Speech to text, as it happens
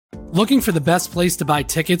Looking for the best place to buy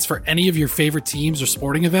tickets for any of your favorite teams or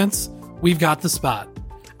sporting events? We've got the spot.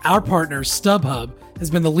 Our partner, StubHub, has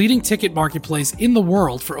been the leading ticket marketplace in the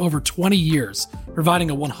world for over 20 years, providing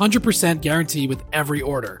a 100% guarantee with every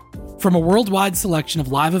order. From a worldwide selection of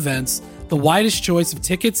live events, the widest choice of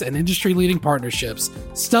tickets and industry-leading partnerships,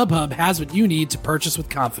 StubHub has what you need to purchase with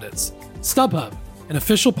confidence. StubHub, an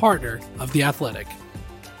official partner of The Athletic.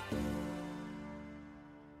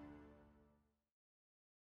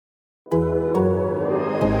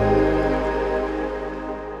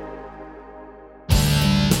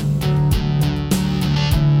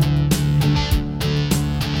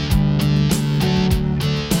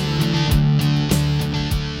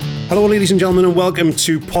 Hello, ladies and gentlemen, and welcome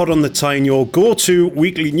to Pod on the Tyne, your go-to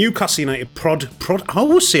weekly Newcastle United prod. I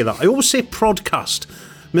always say that. I always say prodcast.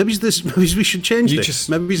 Maybe we should change this.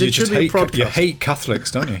 Maybe it should be a podcast. You hate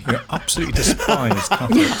Catholics, don't you? You absolutely despise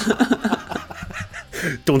Catholics.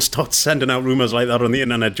 Don't start sending out rumours like that on the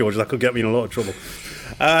internet, George. That could get me in a lot of trouble.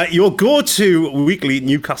 Your go-to weekly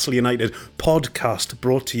Newcastle United podcast,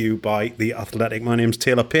 brought to you by The Athletic. My name's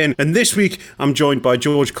Taylor Payne, and this week I'm joined by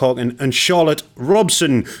George Caulkin and Charlotte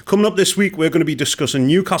Robson. Coming up this week, we're going to be discussing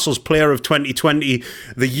Newcastle's Player of 2020,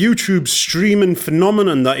 the YouTube streaming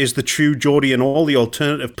phenomenon that is the True Geordie, and all the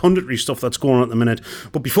alternative punditry stuff that's going on at the minute.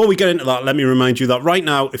 But before we get into that, let me remind you that right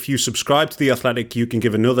now, if you subscribe to The Athletic, you can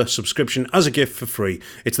give another subscription as a gift for free.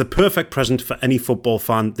 It's the perfect present for any football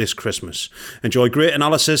fan this Christmas. Enjoy great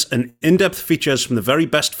analysis and in-depth features from the very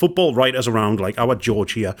best football writers around, like our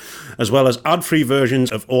George here, as well as ad-free versions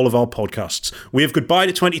of all of our podcasts. Wave goodbye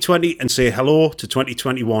to 2020 and say hello to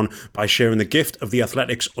 2021 by sharing the gift of The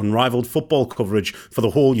Athletic's unrivaled football coverage for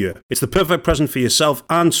the whole year. It's the perfect present for yourself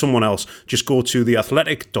and someone else. Just go to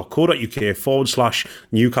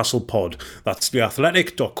theathletic.co.uk/NewcastlePod. That's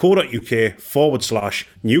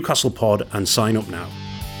theathletic.co.uk/NewcastlePod and sign up now.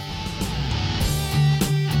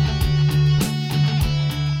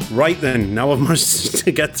 Right then, now I've managed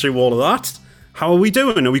to get through all of that. How are we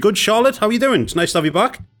doing? Are we good, Charlotte? How are you doing? It's nice to have you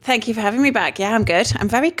back. Thank you for having me back. Yeah, I'm good. I'm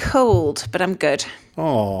very cold, but I'm good.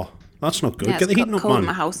 Oh, that's not good. Yeah, get the heating up, cold man. in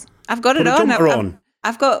my house. I've got Put it a on. jumper on.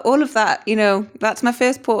 I've got all of that. You know, that's my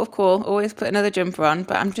first port of call. Always put another jumper on.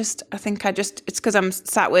 But it's because I'm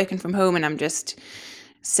sat working from home and I'm just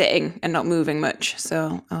sitting and not moving much.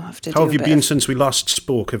 So I'll have to. How have you been since we last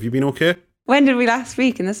spoke? Have you been okay? When did we last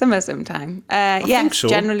speak? In the summer sometime? I think so.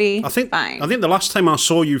 Generally fine. I think the last time I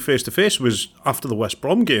saw you face to face was after the West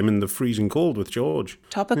Brom game in the freezing cold with George.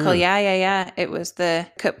 Topical, yeah. It was the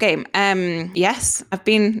cup game. Yes, I've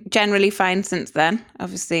been generally fine since then.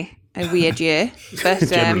 Obviously, a weird year, but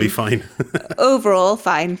generally fine. Overall,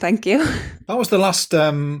 fine. Thank you. That was the last.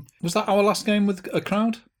 Was that our last game with a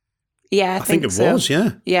crowd? Yeah, I think it so. was.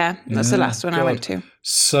 Yeah. Yeah, that's the last one I went to.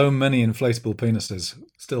 So many inflatable penises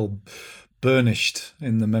still burnished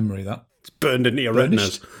in the memory. That it's burned into your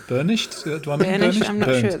retinas. Burnished? Do I mean burnished? I'm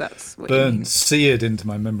not sure that's what burned, you mean. Seared into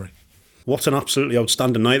my memory. What an absolutely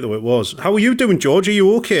outstanding night though it was. How are you doing, George? Are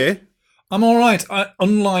you okay? I'm all right.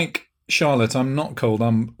 Unlike Charlotte, I'm not cold.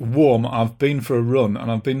 I'm warm. I've been for a run,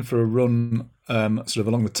 sort of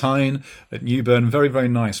along the Tyne at Newburn. Very, very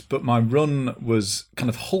nice. But my run was kind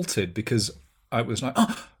of halted because I was like,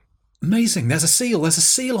 oh, amazing, there's a seal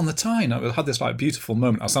on the Tyne. I had this like beautiful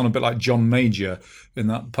moment. I sound a bit like John Major in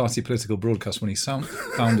that party political broadcast when he found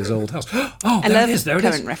his old house. Oh, there it is.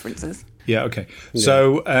 Current references. Yeah, okay. Yeah.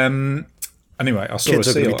 So anyway, I saw a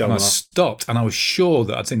seal and I stopped and I was sure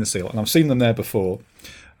that I'd seen the seal, and I've seen them there before,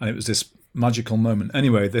 and it was this magical moment.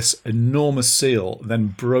 Anyway, this enormous seal then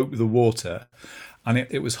broke the water, and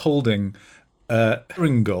it was holding a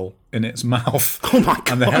herring gull in its mouth. Oh my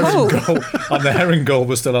god! And the herring gull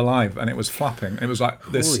was still alive, and it was flapping. It was like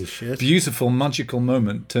this beautiful, magical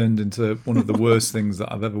moment turned into one of the worst things that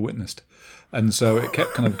I've ever witnessed. And so it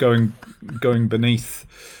kept kind of going beneath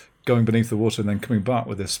the water, and then coming back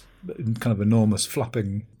with this kind of enormous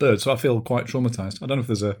flapping bird. So I feel quite traumatized. I don't know if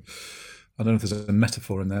there's a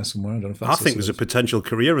metaphor in there somewhere. I think there's a potential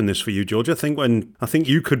career in this for you, George. I think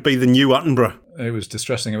you could be the new Attenborough. It was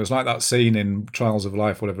distressing. It was like that scene in Trials of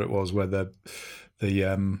Life, whatever it was, where the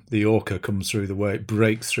orca comes through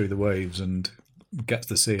breaks through the waves and gets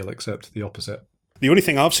the seal, except the opposite. The only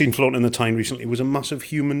thing I've seen floating in the Tyne recently was a massive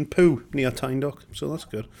human poo near Tyne Dock, so that's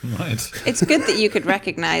good. Right. It's good that you could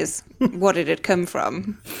recognise what it had come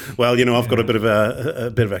from. Well, I've got a bit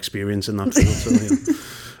of experience in that field. So,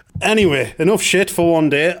 Anyway, enough shit for one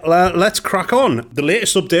day. Let's crack on. The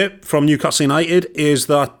latest update from Newcastle United is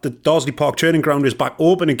that the Darsley Park training ground is back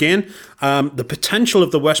open again. The potential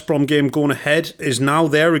of the West Brom game going ahead is now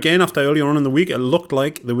there again after earlier on in the week. It looked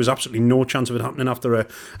like there was absolutely no chance of it happening after a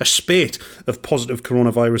spate of positive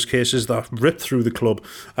coronavirus cases that ripped through the club,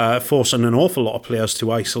 forcing an awful lot of players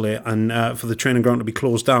to isolate and for the training ground to be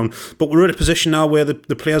closed down. But we're at a position now where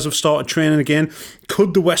the players have started training again.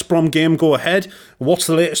 Could the West Brom game go ahead? What's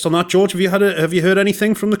the latest on that, George? Have you heard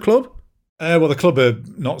anything from the club? Well, the club are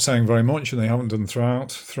not saying very much, and they haven't done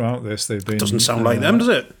throughout this. They've been doesn't sound like them, does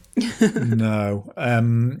it? No,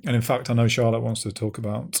 and in fact, I know Charlotte wants to talk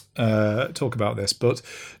about this, but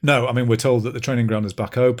no, I mean, we're told that the training ground is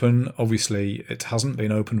back open. Obviously, it hasn't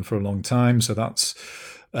been open for a long time, so that's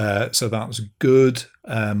good.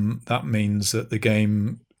 That means that the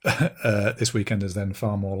game this weekend is then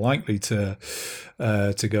far more likely to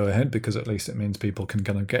go ahead, because at least it means people can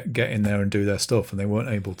kind of get in there and do their stuff, and they weren't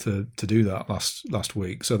able to do that last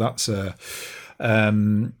week. So that's a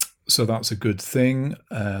good thing.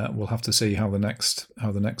 We'll have to see how the next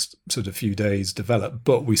sort of few days develop.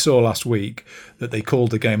 But we saw last week that they called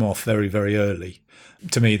the game off very, very early.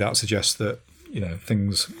 To me, that suggests that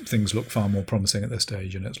things look far more promising at this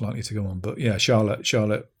stage, and it's likely to go on. But yeah, Charlotte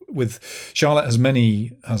has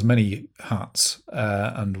many hats,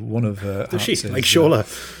 and one of her does hats she like Charlotte?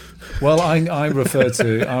 Well, I refer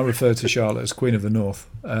to Charlotte as Queen of the North,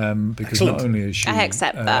 because Excellent. Not only is she I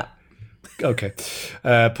accept that. Okay,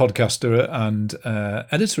 podcaster and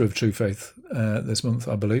editor of True Faith this month,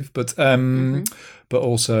 I believe, but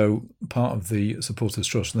also part of the Supporters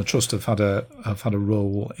Trust, and the Trust have had a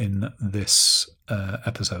role in this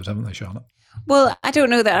episode, haven't they, Charlotte? Well, I don't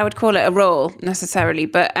know that I would call it a role necessarily,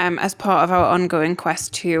 but as part of our ongoing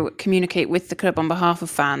quest to communicate with the club on behalf of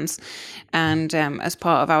fans, and as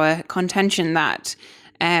part of our contention that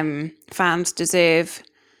fans deserve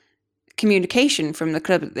communication from the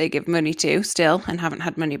club that they give money to still and haven't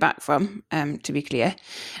had money back from, to be clear.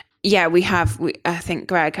 Yeah, I think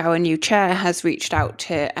Greg, our new chair, has reached out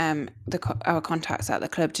to our contacts at the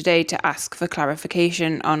club today to ask for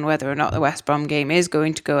clarification on whether or not the West Brom game is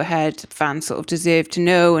going to go ahead. Fans sort of deserve to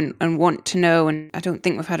know and want to know, and I don't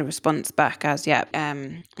think we've had a response back as yet.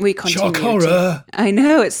 We continue. Shock horror. I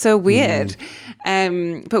know, it's so weird.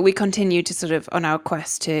 But we continue to sort of on our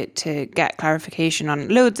quest to get clarification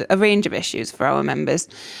on a range of issues for our members.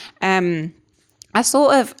 I'm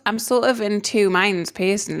sort of in two minds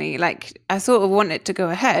personally. Like, I sort of want it to go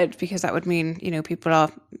ahead because that would mean, people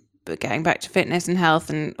are getting back to fitness and health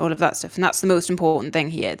and all of that stuff. And that's the most important thing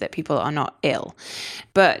here, that people are not ill.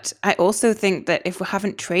 But I also think that if we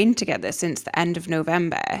haven't trained together since the end of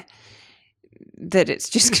November, that it's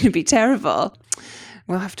just going to be terrible.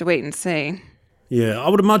 We'll have to wait and see. Yeah, I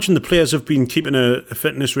would imagine the players have been keeping a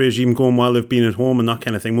fitness regime going while they've been at home and that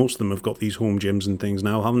kind of thing. Most of them have got these home gyms and things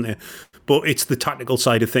now, haven't they? But it's the tactical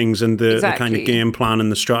side of things and the kind of game plan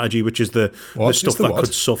and the strategy, which is the stuff that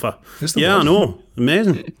could suffer. Yeah, I know.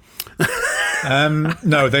 Amazing.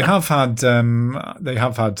 No, they have had home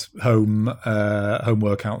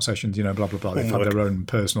workout sessions, blah blah blah. They've had their own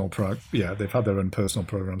personal they've had their own personal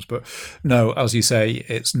programs. But no, as you say,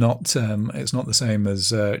 it's not the same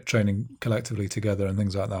as training collectively together and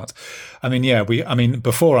things like that. I mean,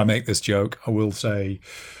 before I make this joke, I will say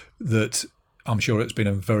that I'm sure it's been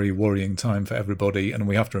a very worrying time for everybody, and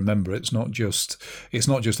we have to remember it's not just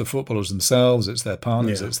the footballers themselves, it's their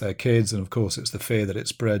partners, it's their kids, and of course it's the fear that it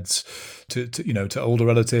spreads to older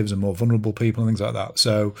relatives and more vulnerable people and things like that.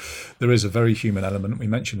 So there is a very human element. We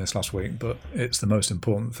mentioned this last week, but it's the most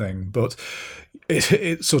important thing. But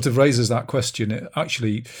it sort of raises that question. It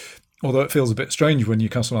actually, although it feels a bit strange when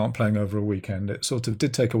Newcastle aren't playing over a weekend, it sort of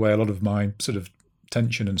did take away a lot of my sort of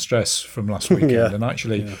tension and stress from last weekend. And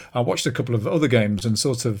actually, I watched a couple of other games and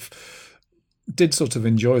did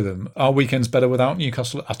enjoy them. Are weekends better without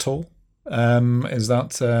Newcastle at all? Is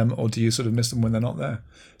that, or do you sort of miss them when they're not there?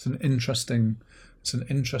 It's an interesting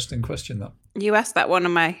question. That you asked that one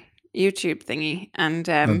on my YouTube thingy, and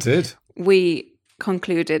I did. We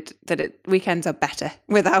concluded that weekends are better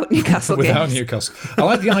without Newcastle games. Newcastle. I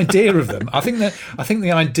like the idea of them. I think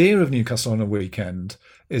the idea of Newcastle on a weekend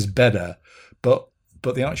is better, but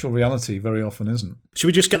the actual reality very often isn't. Should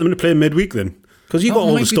we just get them to play midweek then? Because you got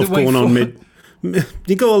all the stuff going on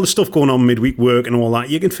you got all the stuff going on midweek work and all that.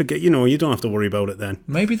 You can forget, you don't have to worry about it then.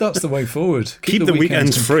 Maybe that's the way forward. Keep the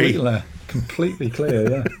weekends free. Completely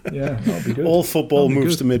clear, yeah, that'll be good. All football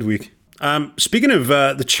moves to midweek. Speaking of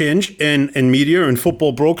the change in media and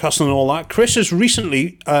football broadcasting and all that, Chris has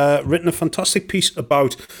recently written a fantastic piece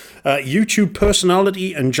about YouTube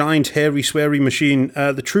personality and giant hairy sweary machine,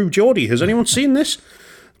 the True Geordie. Has anyone seen this?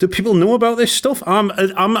 Do people know about this stuff? I'm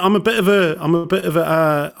a bit of a I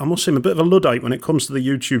must say I'm a bit of a Luddite when it comes to the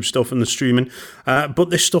YouTube stuff and the streaming. But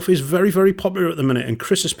this stuff is very, very popular at the minute. And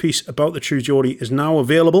Chris's piece about the True Geordie is now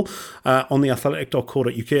available on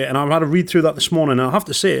theathletic.co.uk. And I've had a read through that this morning. And I have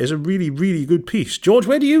to say, it is a really, really good piece. George,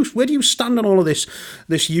 where do you stand on all of this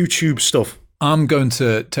YouTube stuff? I'm going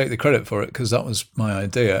to take the credit for it because that was my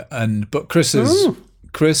idea. But Chris,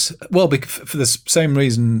 well, for the same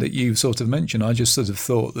reason that you sort of mentioned, I just sort of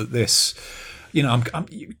thought that this, you're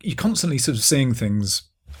constantly sort of seeing things.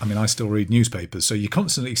 I mean, I still read newspapers, so you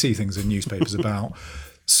constantly see things in newspapers about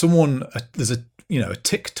someone. There's a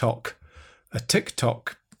TikTok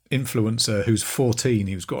influencer who's 14,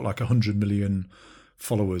 who's got like 100 million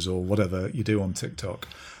followers or whatever you do on TikTok.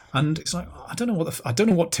 And it's like, I don't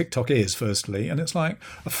know what TikTok is, firstly, and it's like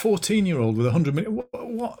a 14-year-old with 100 million.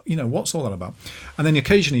 What's all that about? And then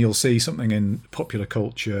occasionally you'll see something in popular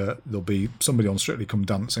culture. There'll be somebody on Strictly Come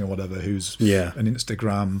Dancing or whatever who's an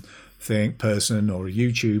Instagram person or a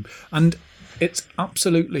YouTube, and it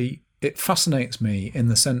fascinates me in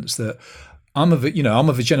the sense that I'm of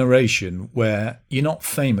a generation where you're not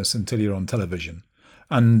famous until you're on television.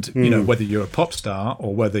 And, whether you're a pop star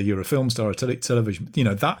or whether you're a film star or television,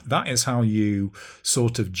 that is how you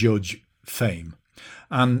sort of judge fame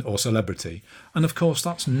or celebrity. And of course,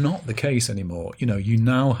 that's not the case anymore. You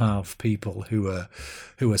now have people who are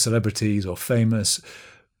celebrities or famous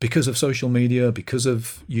because of social media, because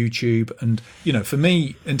of YouTube. And, for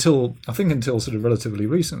me, until sort of relatively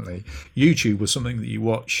recently, YouTube was something that you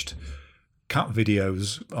watched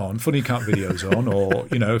funny cat videos on, or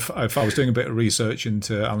if I was doing a bit of research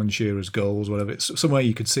into Alan Shearer's goals, whatever, it's somewhere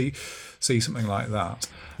you could see something like that.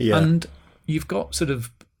 Yeah. And you've got sort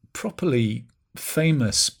of properly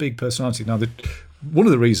famous big personality. Now, one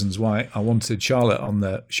of the reasons why I wanted Charlotte on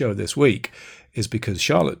the show this week is because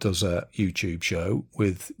Charlotte does a YouTube show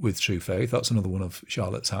with True Faith. That's another one of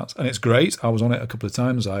Charlotte's hats, and it's great. I was on it a couple of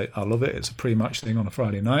times. I love it. It's a pre-match thing on a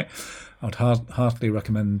Friday night. I'd heartily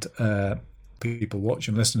recommend people watch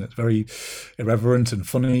and listen. It's very irreverent and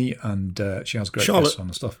funny, and she has great guests on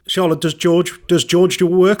the stuff. Charlotte, does George do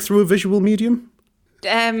work through a visual medium?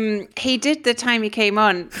 He did the time he came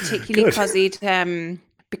on, particularly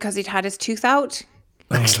because he'd had his tooth out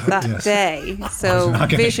that day. So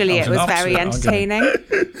visually, it was very entertaining.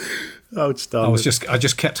 Outstanding. I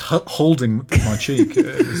just kept holding my cheek.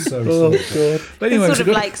 It was so God. But anyway, it's sort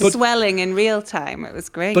of swelling in real time. It was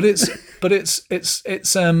great. But it's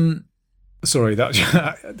sorry, that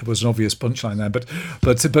there was an obvious punchline there,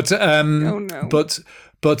 oh no.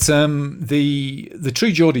 The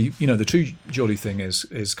True Geordie, the True Geordie thing is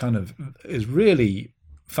really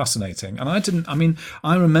fascinating. And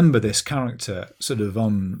I remember this character sort of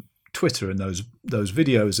on Twitter in those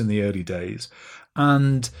videos in the early days,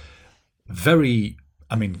 and very,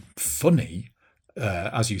 funny,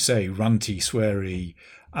 as you say, ranty, sweary,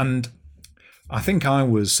 and I think I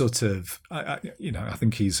was sort of, I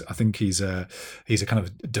think he's a kind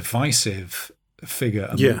of divisive figure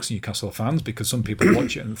amongst Newcastle fans, because some people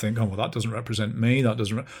watch it and think, oh well, that doesn't represent me.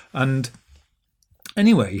 And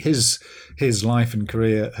anyway, his life and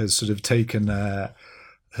career has sort of taken a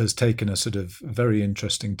sort of very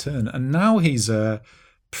interesting turn, and now he's a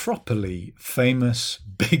properly famous,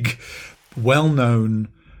 big, well-known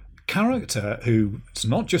character who's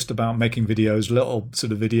not just about making little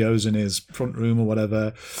sort of videos in his front room or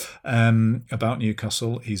whatever about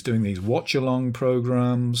Newcastle. He's doing these watch-along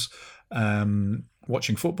programs,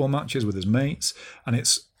 watching football matches with his mates, and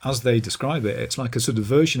it's, as they describe it, it's like a sort of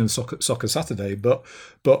version of Soccer Saturday, but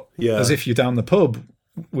as if you're down the pub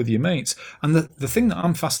with your mates. And the thing that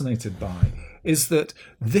I'm fascinated by is that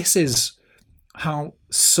this is how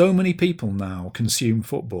so many people now consume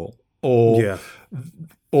football or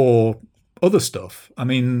other stuff.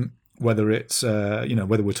 Whether it's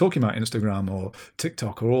whether we're talking about Instagram or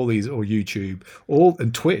TikTok or all these, or YouTube,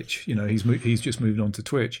 and Twitch. He's just moved on to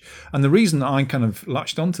Twitch. And the reason that I kind of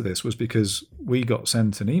latched onto this was because we got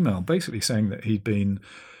sent an email basically saying that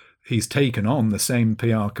he's taken on the same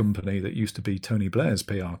PR company that used to be Tony Blair's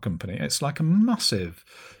PR company. It's like a massive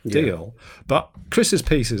deal. But Chris's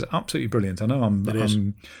piece is absolutely brilliant. I know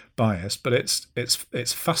I'm biased, but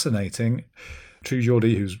it's fascinating. True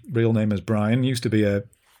Geordie, whose real name is Brian, used to be a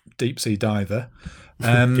deep sea diver,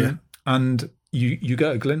 and you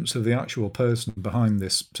get a glimpse of the actual person behind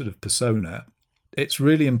this sort of persona. It's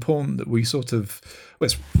really important that we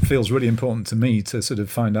it feels really important to me to sort of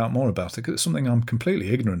find out more about it, because it's something I'm completely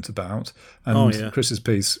ignorant about. And Chris's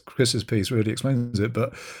piece really explains it.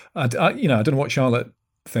 But I don't know what Charlotte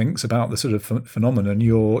thinks about the sort of phenomenon.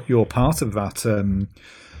 You're part of that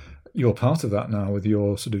you're part of that now with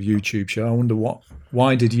your sort of YouTube show. I wonder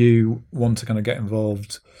why did you want to kind of get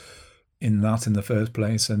involved in that in the first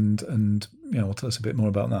place? And tell us a bit more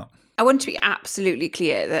about that. I want to be absolutely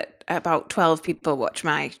clear that about 12 people watch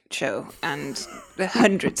my show and the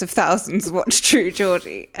hundreds of thousands watch True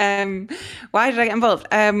Geordie. Why did I get involved?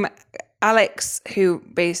 Alex, who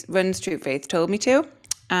runs True Faith, told me to,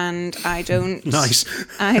 and I don't. Nice.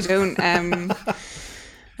 I don't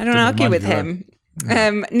argue with him.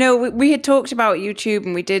 No, we had talked about YouTube,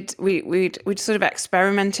 and we'd sort of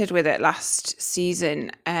experimented with it last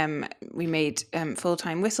season. We made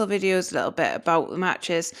full-time whistle videos, a little bit about the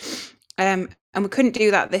matches, and we couldn't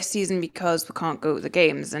do that this season because we can't go to the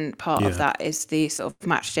games, and part of that is the sort of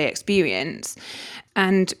match day experience.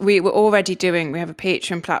 And we have a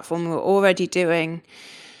Patreon platform. We're already doing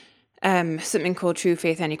something called True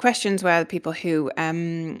Faith Any Questions, where the people who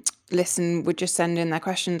listen would just send in their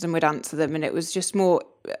questions and would answer them, and it was just more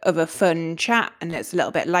of a fun chat, and it's a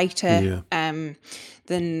little bit lighter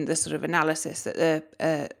than the sort of analysis that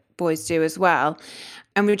the boys do as well.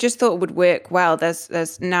 And we just thought it would work well. There's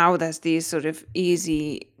these sort of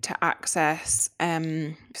easy to access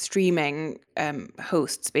streaming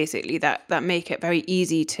hosts basically that make it very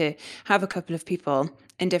easy to have a couple of people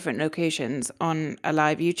in different locations on a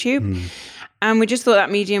live YouTube. And we just thought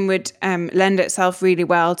that medium would lend itself really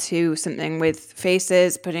well to something with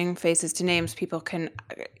faces, putting faces to names. People can,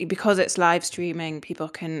 because it's live streaming, people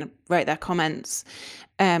can write their comments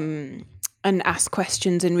and ask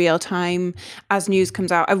questions in real time as news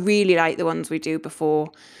comes out. I really like the ones we do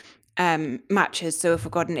before matches. So if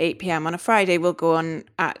we've got an 8 p.m. on a Friday, we'll go on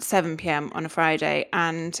at 7 p.m. on a Friday,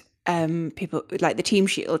 and people like the team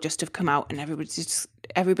sheet will just have come out, and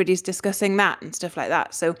everybody's discussing that and stuff like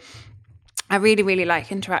that. So I really, really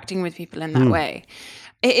like interacting with people in that way.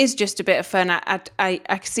 It is just a bit of fun.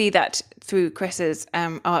 I see that through Chris's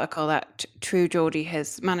article that True Geordie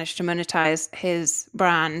has managed to monetize his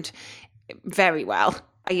brand very well.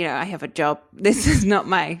 You know, I have a job. This is not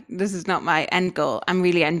my end goal. I'm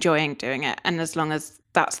really enjoying doing it, and as long as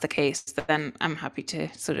that's the case, then I'm happy to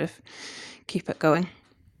sort of keep it going.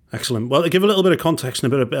 Excellent. Well, to give a little bit of context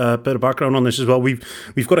and a bit of background on this as well, we've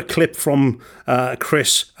got a clip from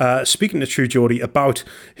Chris speaking to True Geordie about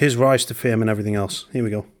his rise to fame and everything else. Here we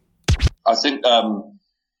go. I think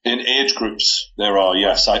in age groups there are,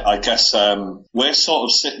 yes. I guess we're sort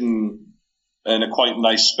of sitting in a quite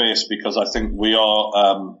nice space because I think we are,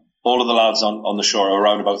 all of the lads on the show are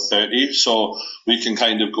around about 30, so we can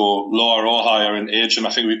kind of go lower or higher in age, and I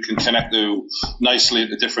think we can connect nicely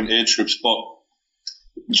into different age groups. But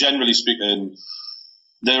generally speaking,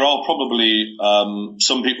 there are probably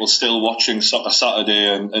some people still watching Soccer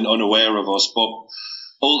Saturday and unaware of us, but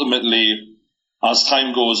ultimately, as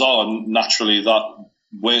time goes on, naturally that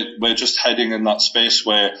we're just heading in that space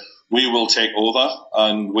where we will take over,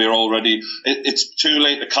 and we're already. It's too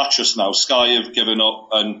late to catch us now. Sky have given up,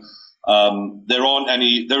 and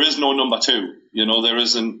there is no number two. You know, there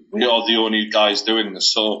isn't. We are the only guys doing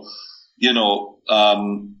this. So, you know,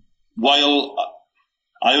 while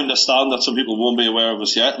I understand that some people won't be aware of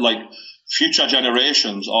us yet, like future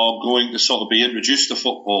generations are going to sort of be introduced to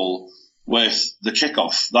football with the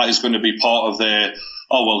kickoff. That is going to be part of their.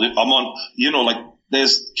 Oh well, I'm on. You know, like.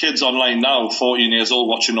 There's kids online now, 14 years old,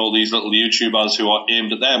 watching all these little YouTubers who are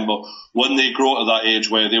aimed at them. But when they grow to that age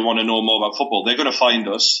where they want to know more about football, they're going to find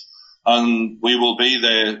us, and we will be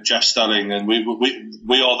their Jeff Stelling, and we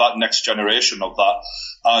are that next generation of that.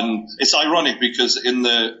 And it's ironic because in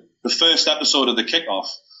the first episode of the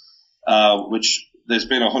Kickoff, which there's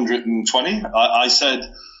been 120, I said,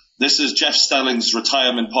 this is Jeff Stelling's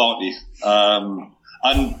retirement party.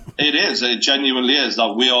 And it genuinely is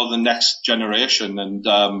that we are the next generation. And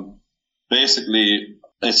basically,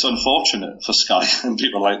 it's unfortunate for Sky and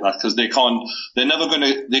people like that because you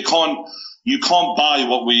can't buy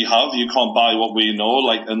what we have, you can't buy what we know.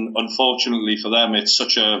 Like, and unfortunately for them, it's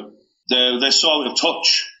they're so out of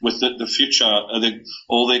touch with the future. I think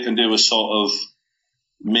all they can do is sort of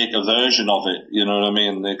make a version of it. You know what I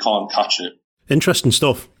mean? They can't catch it. Interesting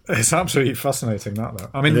stuff. It's absolutely fascinating, that though.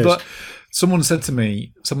 I mean, but someone said to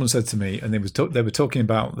me, and they were talking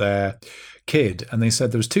about their kid, and they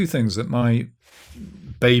said there was two things that my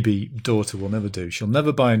baby daughter will never do. She'll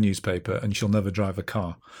never buy a newspaper, and she'll never drive a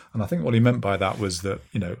car. And I think what he meant by that was that,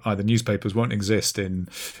 you know, either newspapers won't exist in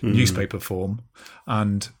newspaper form,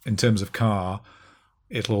 and in terms of car,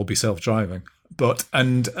 it'll all be self-driving. But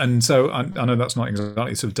and so I know that's not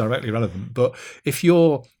exactly sort of directly relevant, but if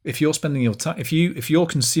you're spending your time, if you're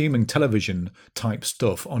consuming television type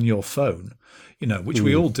stuff on your phone, which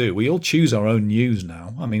we all do, we all choose our own news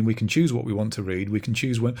now. I mean, we can choose what we want to read. We can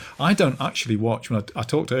choose when. I don't actually watch. When I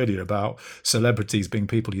talked earlier about celebrities being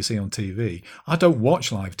people you see on TV, I don't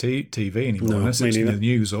watch live TV anymore unless it's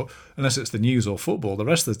the news or football. The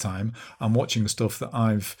rest of the time, I'm watching stuff that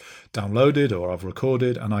I've downloaded or I've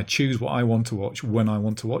recorded, and I choose what I want to watch when I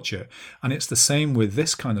want to watch it. And it's the same with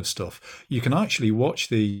this kind of stuff. You can actually watch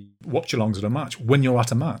the watch-alongs at a match when you're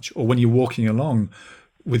at a match or when you're walking along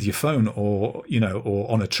with your phone, or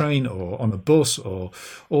or on a train or on a bus, or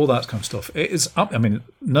all that kind of stuff. It is, I mean,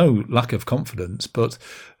 no lack of confidence, but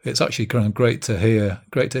it's actually kind of great to hear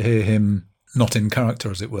him not in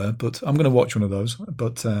character, as it were. But I'm going to watch one of those.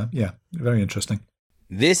 But yeah, very interesting.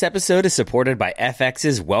 This episode is supported by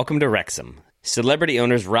FX's Welcome to Wrexham. Celebrity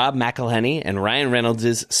owners Rob McElhenney and Ryan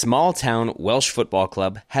Reynolds' small-town Welsh football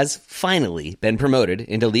club has finally been promoted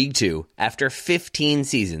into League Two after 15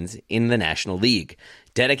 seasons in the National League.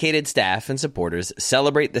 Dedicated staff and supporters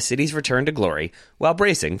celebrate the city's return to glory while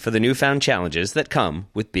bracing for the newfound challenges that come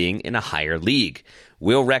with being in a higher league.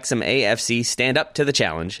 Will Wrexham AFC stand up to the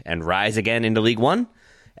challenge and rise again into League One?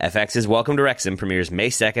 FX's Welcome to Wrexham premieres May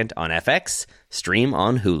 2nd on FX, stream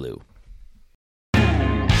on Hulu.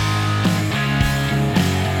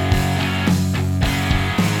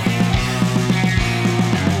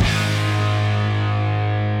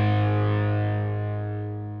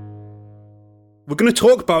 We're going to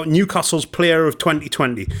talk about Newcastle's Player of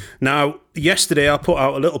 2020. Now, yesterday I put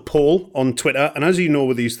out a little poll on Twitter, and as you know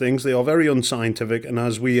with these things, they are very unscientific, and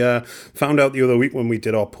as we found out the other week when we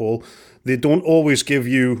did our poll, they don't always give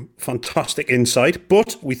you fantastic insight,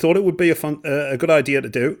 but we thought it would be a good idea to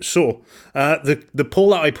do. So, the poll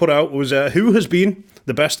that I put out was who has been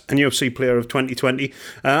the best NUFC player of 2020,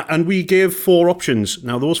 and we gave 4 options.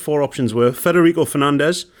 Now, those 4 options were Federico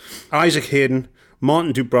Fernandez, Isaac Hayden,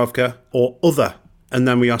 Martin Dubravka, or other. And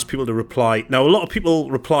then we asked people to reply. Now, a lot of people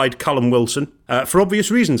replied Callum Wilson, for obvious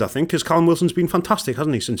reasons, I think, because Callum Wilson's been fantastic,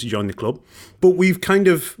 hasn't he, since he joined the club? But we've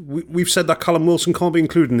said that Callum Wilson can't be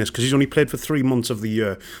included in this because he's only played for 3 months of the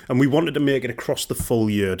year, and we wanted to make it across the full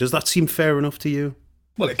year. Does that seem fair enough to you?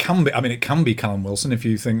 Well, it can be. I mean, it can be Callum Wilson if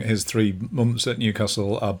you think his 3 months at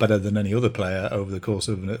Newcastle are better than any other player over the course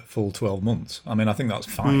of a full 12 months. I mean, I think that's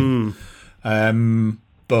fine.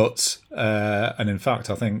 But in fact,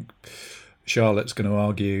 I think Charlotte's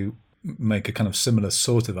going to make a kind of similar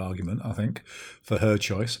sort of argument, I think, for her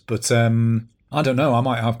choice. But I don't know. I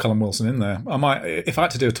might have Callum Wilson in there. If I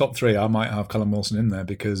had to do a top 3, I might have Callum Wilson in there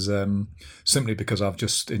because simply because I've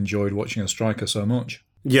just enjoyed watching a striker so much.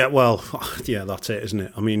 Yeah, well, yeah, that's it, isn't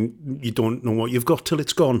it? I mean, you don't know what you've got till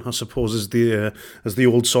it's gone, I suppose, as the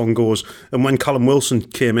old song goes. And when Callum Wilson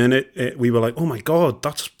came in, we were like, oh my God,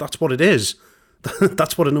 that's what it is.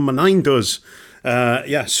 That's what a number 9 does.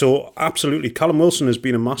 So absolutely, Callum Wilson has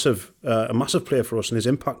been a massive player for us, and his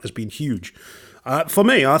impact has been huge. For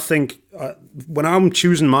me, I think when I'm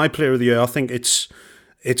choosing my player of the year, I think it's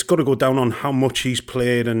got to go down on how much he's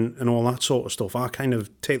played and all that sort of stuff. I kind of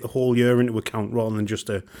take the whole year into account rather than just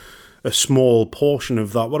a small portion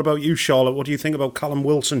of that. What about you, Charlotte? What do you think about Callum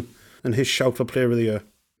Wilson and his shout for player of the year?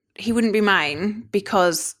 He wouldn't be mine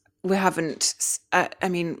because we haven't. I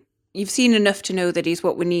mean, you've seen enough to know that he's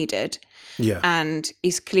what we needed. Yeah. And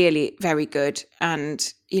he's clearly very good. And,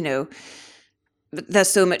 there's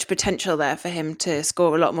so much potential there for him to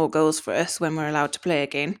score a lot more goals for us when we're allowed to play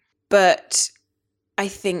again. But I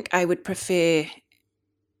think I would prefer,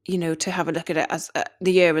 to have a look at it as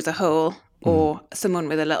the year as a whole, or someone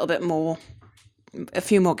with a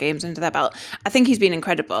few more games under their belt. I think he's been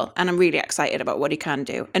incredible, and I'm really excited about what he can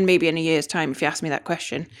do. And maybe in a year's time, if you ask me that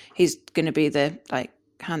question, he's going to be the,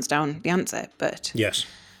 hands down, the answer. But yes.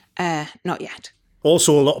 Not yet.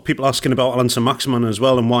 Also, a lot of people asking about Alan Saint-Maximin as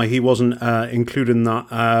well and why he wasn't included in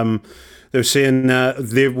that. They were saying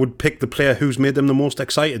they would pick the player who's made them the most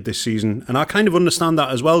excited this season. And I kind of understand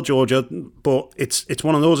that as well, Georgia, but it's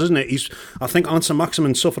one of those, isn't it? I think Alan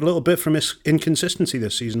Saint-Maximin suffered a little bit from his inconsistency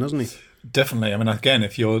this season, hasn't he? Definitely. I mean, again,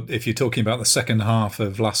 if you're talking about the second half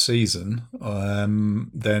of last season,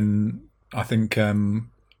 then I think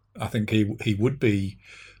he would be.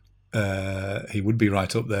 He would be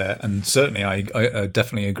right up there, and certainly I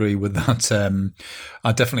definitely agree with that.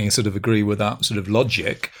 I definitely sort of agree with that sort of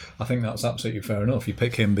logic. I think that's absolutely fair enough. You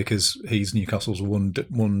pick him because he's Newcastle's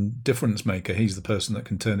one difference maker. He's the person that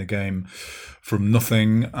can turn a game from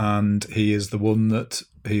nothing, and he is the one that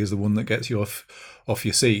gets you off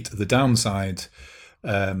your seat. The downside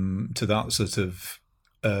to that sort of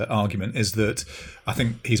argument is that I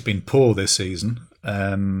think he's been poor this season.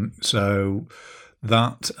 So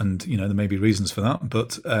that, and there may be reasons for that,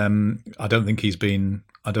 but I don't think he's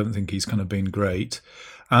kind of been great.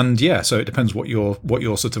 And so it depends what your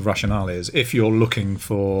sort of rationale is. If you're looking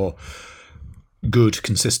for good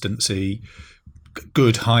consistency,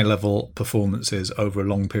 good high level performances over a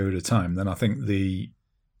long period of time, then I think that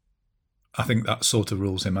sort of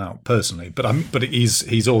rules him out personally. But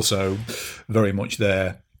he's also very much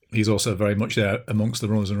there. He's also very much there amongst the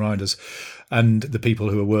runners and riders, and the people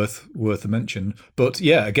who are worth a mention. But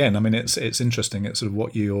again, I mean, it's interesting. It's sort of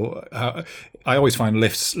I always find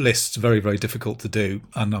lists very, very difficult to do,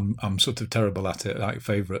 and I'm sort of terrible at it. Like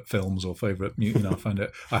favourite films or favourite, I find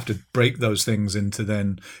it. I have to break those things into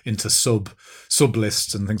sub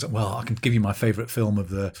lists and things. Well, I can give you my favourite film of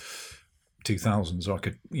the 2000s, or I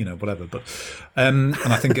could, whatever. But and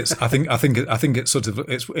I think it's sort of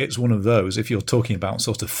it's one of those. If you're talking about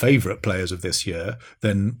sort of favourite players of this year,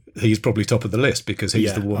 then he's probably top of the list because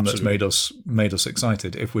he's the one absolutely. that's made us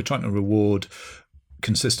excited. If we're trying to reward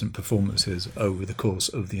consistent performances over the course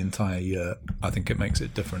of the entire year, I think it makes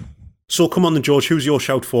it different. So come on then, George, who's your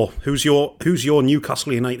shout for? Who's your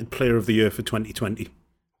Newcastle United Player of the Year for 2020?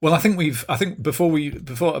 Well, I think before I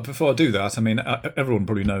do that, I mean, everyone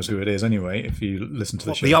probably knows who it is anyway. If you listen to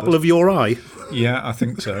the show, the apple of your eye. Yeah, I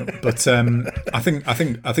think so. But I think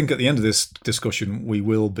at the end of this discussion, we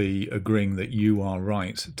will be agreeing that you are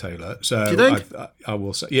right, Taylor. So do you think? I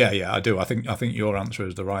will say, yeah, I do. I think your answer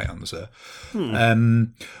is the right answer.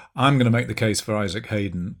 I'm going to make the case for Isaac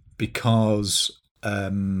Hayden because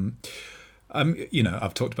I've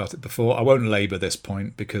talked about it before. I won't labour this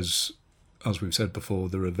point because, as we've said before,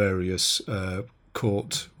 there are various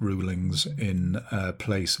court rulings in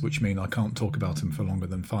place, which mean I can't talk about him for longer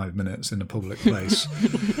than 5 minutes in a public place.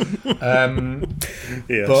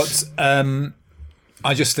 Yes. But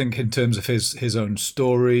I just think in terms of his own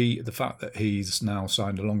story, the fact that he's now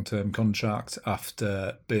signed a long-term contract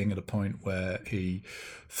after being at a point where he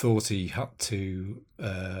thought he would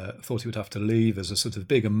have to leave, as a sort of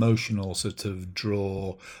big emotional sort of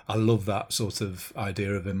draw. I love that sort of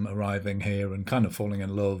idea of him arriving here and kind of falling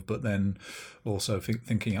in love, but then also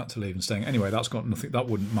thinking he had to leave and staying. Anyway, that's got nothing. That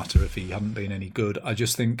wouldn't matter if he hadn't been any good. I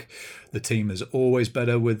just think the team is always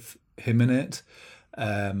better with him in it.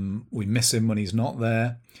 We miss him when he's not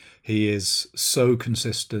there. He is so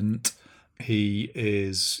consistent. He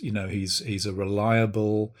is, he's a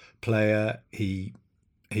reliable player. He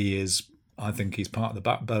is. I think he's part of the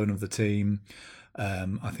backbone of the team.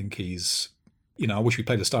 I think he's. I wish we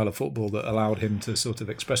played a style of football that allowed him to sort of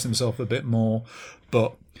express himself a bit more,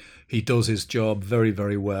 but he does his job very,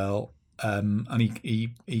 very well, and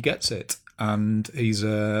he gets it. And he's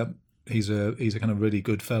a kind of really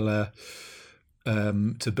good fella.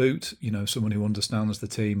 To boot, someone who understands the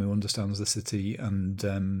team, who understands the city,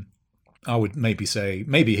 and I would maybe say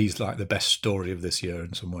he's like the best story of this year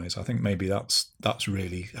in some ways. I think maybe that's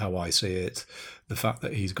really how I see it. The fact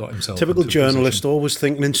that he's got himself typical into journalist, always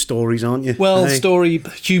thinking in stories, aren't you? Well,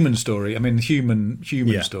 human story. I mean, human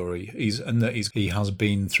story. He has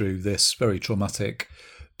been through this very traumatic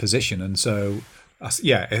position, and so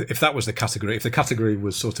if that was the category, if the category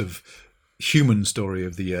was sort of human story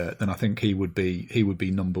of the year, then I think he would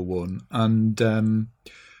be number one. And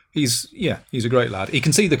he's a great lad. He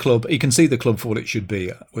can see the club for what it should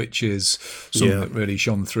be, which is something that really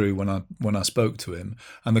shone through when I spoke to him.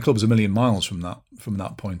 And the club's a million miles from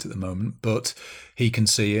that point at the moment, but he can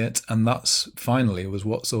see it, and that's finally was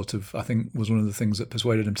what sort of, I think, was one of the things that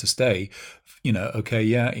persuaded him to stay. He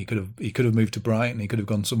could have moved to Brighton, he could have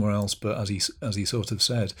gone somewhere else, but as he sort of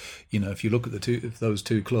said, if you look at those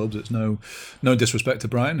two clubs, it's no disrespect to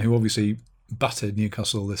Brighton, who obviously battered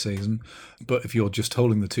Newcastle this season, but if you're just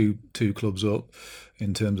holding the two clubs up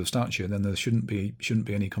in terms of stature, then there shouldn't be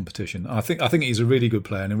any competition. I think he's a really good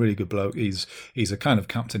player and a really good bloke. He's a kind of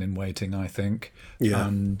captain in waiting, I think. Yeah,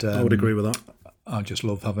 and I would agree with that. I just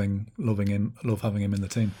love having him in the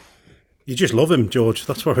team. You just love him, George.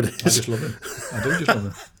 That's what it is. I just love him. I do just love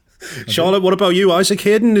him. Charlotte, what about you? Isaac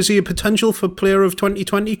Hayden, is he a potential for player of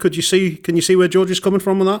 2020? Can you see where George is coming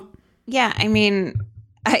from with that? Yeah, I mean,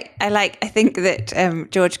 I think that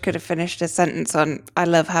George could have finished a sentence on "I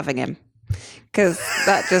love having him," because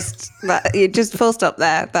you just full stop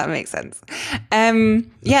there. That makes sense. Hey!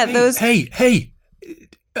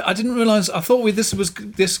 I didn't realise. I thought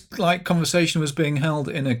this conversation was being held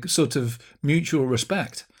in a sort of mutual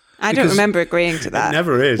respect. I don't remember agreeing to that. It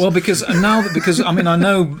never is. Well, because I mean, I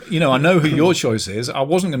know who your choice is. I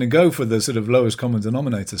wasn't going to go for the sort of lowest common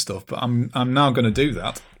denominator stuff, but I'm now going to do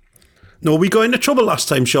that. No, we got into trouble last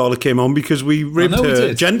time Charlotte came on because we ribbed we her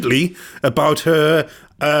did. gently about her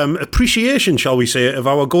appreciation, shall we say, of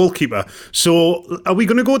our goalkeeper. So are we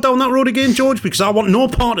going to go down that road again, George? Because I want no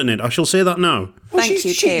part in it. I shall say that now. Thank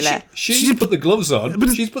you, Taylor. She's put the gloves on.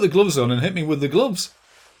 She's put the gloves on and hit me with the gloves.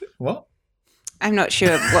 What? I'm not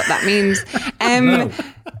sure what that means. No.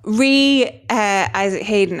 Isaac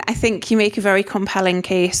Hayden, I think you make a very compelling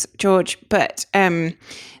case, George, but I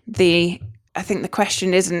think the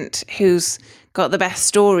question isn't who's got the best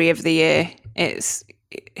story of the year. It's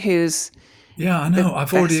who's... Yeah, I know.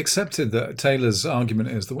 I've already accepted that Taylor's argument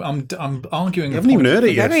is that I'm arguing. You haven't even heard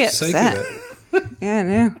it yet. Very for the sake upset. of it. Yeah, I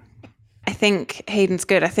know. I think Hayden's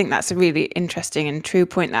good. I think that's a really interesting and true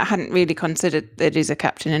point that I hadn't really considered, that he's a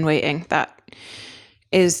captain in waiting. That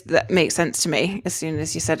makes sense to me as soon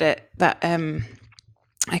as you said it. That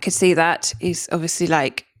I could see that. He's obviously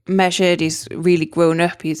like measured, he's really grown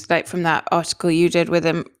up. He's like, from that article you did with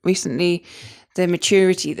him recently, the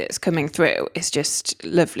maturity that's coming through is just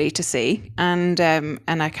lovely to see. And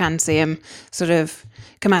I can see him sort of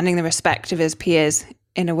commanding the respect of his peers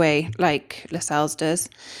in a way like Lascelles does.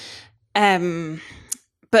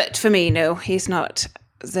 But for me, no, he's not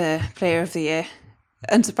the player of the year,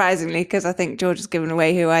 unsurprisingly, because I think George has given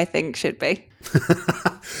away who I think should be.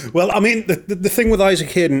 Well, I mean, the thing with Isaac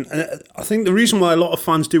Hayden, I think the reason why a lot of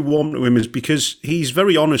fans do warm to him is because he's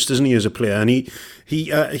very honest, isn't he, as a player? And he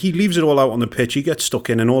leaves it all out on the pitch. He gets stuck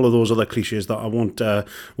in, and all of those other cliches that I won't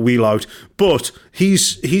wheel out. But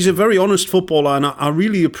he's a very honest footballer, and I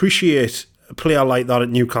really appreciate a player like that at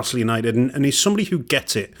Newcastle United, and he's somebody who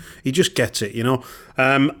gets it. He just gets it, you know.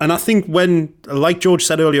 And I think when, like George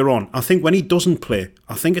said earlier on, I think when he doesn't play,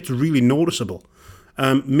 I think it's really noticeable.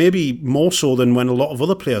 Maybe more so than when a lot of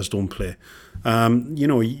other players don't play. You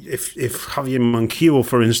know, if Javier Manquillo,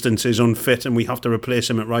 for instance, is unfit and we have to replace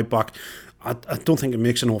him at right back, I don't think it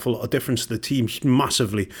makes an awful lot of difference to the team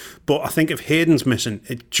massively. But I think if Hayden's missing,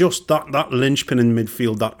 it just that linchpin in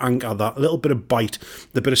midfield, that anchor, that little bit of bite,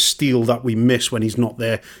 the bit of steel that we miss when he's not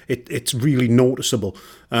there, it's really noticeable.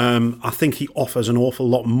 I think he offers an awful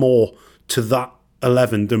lot more to that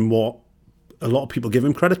 11 than what a lot of people give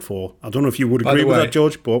him credit for. I don't know if you would agree with that,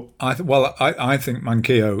 George, but... I think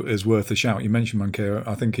Manquillo is worth a shout. You mentioned Manquillo.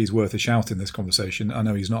 I think he's worth a shout in this conversation. I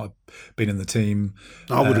know he's not been in the team...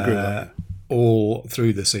 I would agree with that. ...all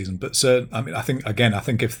through the season, but I mean, I think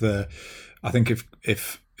if the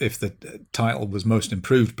title was most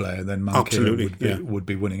improved player, then Manquillo would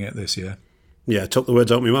be winning it this year. Yeah, took the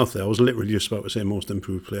words out of my mouth there. I was literally just about to say most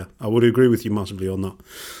improved player. I would agree with you massively on that.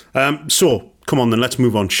 So, come on then, let's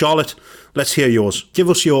move on. Charlotte, let's hear yours. Give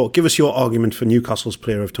us your argument for Newcastle's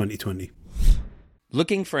player of 2020.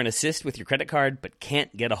 Looking for an assist with your credit card but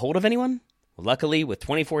can't get a hold of anyone? Well, luckily, with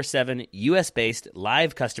 24/7 US-based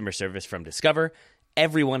live customer service from Discover,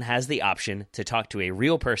 everyone has the option to talk to a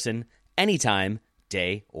real person anytime,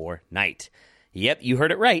 day or night. Yep, you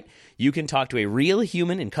heard it right. You can talk to a real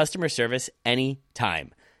human in customer service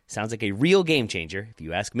anytime. Sounds like a real game changer, if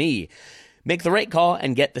you ask me. Make the right call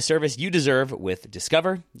and get the service you deserve with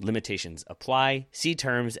Discover. Limitations apply. See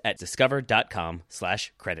terms at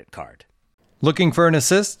discover.com/creditcard. Looking for an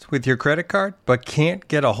assist with your credit card but can't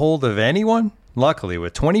get a hold of anyone? Luckily,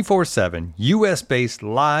 with 24/7 US-based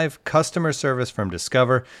live customer service from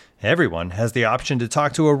Discover, everyone has the option to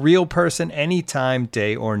talk to a real person anytime,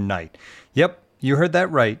 day or night. Yep, you heard that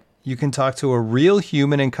right. You can talk to a real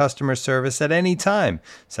human in customer service at any time.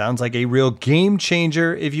 Sounds like a real game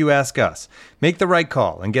changer if you ask us. Make the right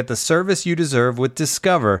call and get the service you deserve with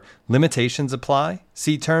Discover. Limitations apply.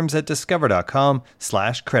 See terms at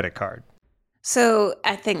discover.com/creditcard. So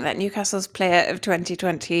I think that Newcastle's player of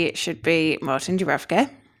 2020 should be Martin Dubravka.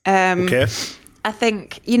 Okay. I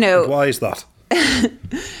think, you know... Why is that?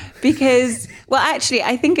 Because, well, actually,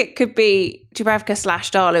 I think it could be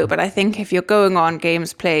Dubravka/Darlow, but I think if you're going on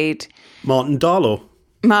games played... Martin Darlow.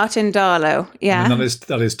 Martin Darlow, yeah. I mean,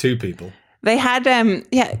 that is two people. They had, they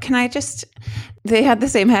had the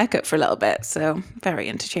same haircut for a little bit, so very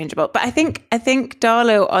interchangeable. But I think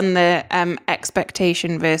Darlow on the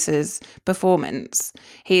expectation versus performance,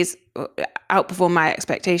 he's outperformed my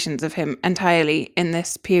expectations of him entirely in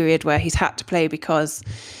this period where he's had to play because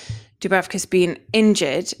Dubravka's been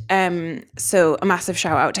injured. So a massive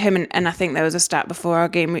shout out to him. And I think there was a stat before our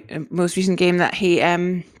game, most recent game, that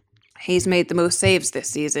he's made the most saves this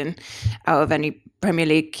season out of any Premier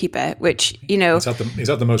League keeper, which, you know... He's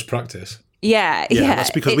had the most practice. Yeah.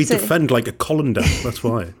 That's because we defend like a colander. That's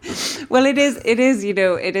why. Well, it is, you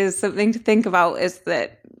know, it is something to think about, is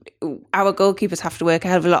that our goalkeepers have to work a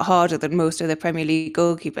hell of a lot harder than most of the Premier League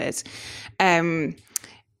goalkeepers. And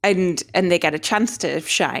they get a chance to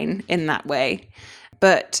shine in that way.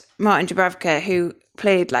 But Martin Dubravka, who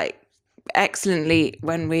played like excellently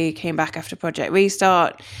when we came back after Project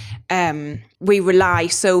Restart, we rely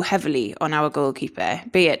so heavily on our goalkeeper,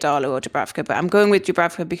 be it Darlow or Dubravka. But I'm going with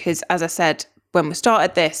Dubravka because, as I said when we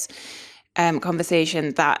started this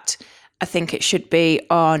conversation, that I think it should be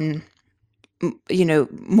on,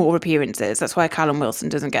 more appearances. That's why Callum Wilson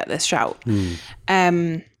doesn't get this shout.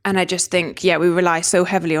 And I just think, we rely so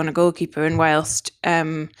heavily on a goalkeeper. And whilst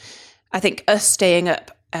I think us staying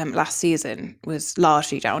up last season was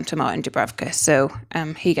largely down to Martin Dubravka, so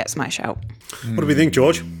he gets my shout. What do we think,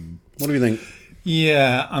 George? What do you think?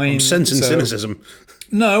 Yeah, I mean, I'm sensing cynicism.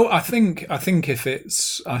 No, I think if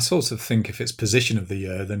it's position of the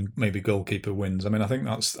year, then maybe goalkeeper wins. I mean, I think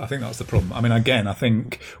that's the problem. I mean, again, I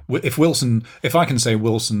think if I can say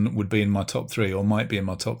Wilson would be in my top three or might be in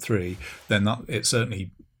my top three, then that it's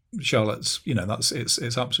certainly Charlotte's.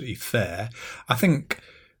 It's absolutely fair. I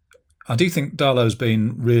do think Darlow's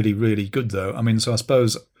been really, really good though. I mean, so I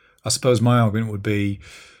suppose my argument would be,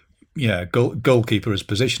 goalkeeper as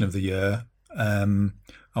position of the year.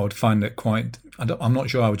 I would find it quite. I'm not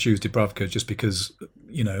sure I would choose Dubravka just because,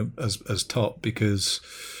 as top, because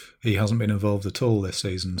he hasn't been involved at all this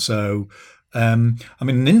season. So, an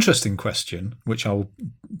interesting question, which I'll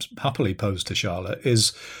happily pose to Charlotte,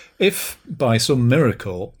 is if by some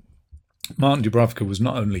miracle Martin Dubravka was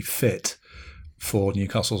not only fit for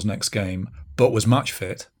Newcastle's next game, but was match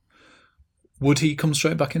fit, would he come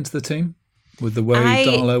straight back into the team with the way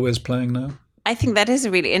Darlow is playing now? I think that is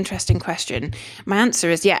a really interesting question. My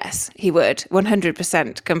answer is yes, he would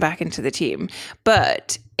 100% come back into the team.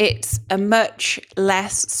 But it's a much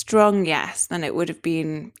less strong yes than it would have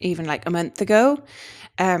been even like a month ago,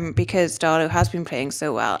 because Darlow has been playing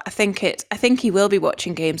so well. I think he will be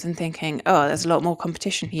watching games and thinking, oh, there's a lot more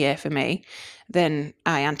competition here for me than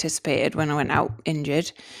I anticipated when I went out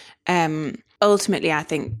injured. Ultimately, I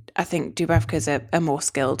think Dubravka's a more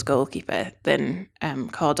skilled goalkeeper than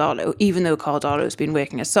Karl Darlow, even though Karl Darlow has been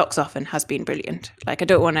working his socks off and has been brilliant. Like, I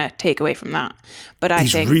don't want to take away from that, but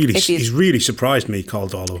he's really surprised me, Karl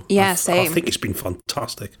Darlow. Yeah, same. I think he's been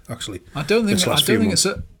fantastic, actually. I don't think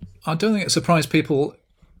it surprised people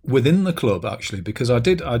within the club, actually, because I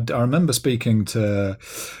remember speaking to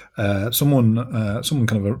someone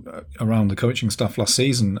kind of around the coaching staff last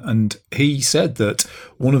season, and he said that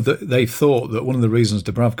they thought that one of the reasons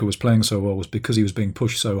Dubravka was playing so well was because he was being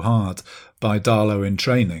pushed so hard by Darlow in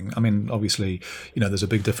training. I mean, obviously, there's a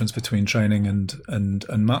big difference between training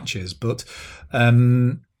and matches, but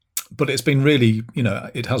it's been really,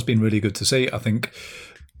 it has been really good to see. I think,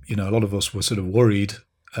 a lot of us were sort of worried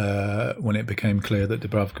when it became clear that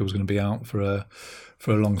Dubravka was going to be out for a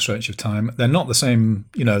long stretch of time. They're not the same,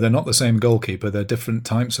 they're not the same goalkeeper. They're different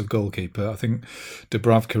types of goalkeeper. I think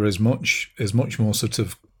Dubravka is much more sort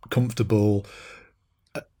of comfortable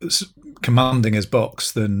commanding his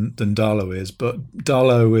box than Darlow is. But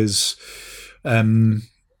Darlow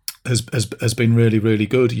has been really, really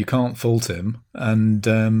good. You can't fault him. And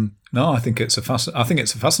I think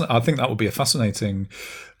that would be a fascinating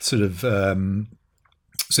sort of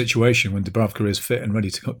situation when Dubravka is fit and ready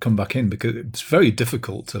to come back in, because it's very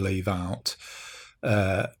difficult to leave out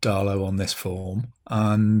Darlow on this form.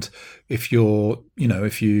 And if not,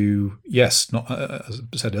 as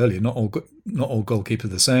I said earlier, not all goalkeepers are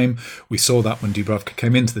the same. We saw that when Dubravka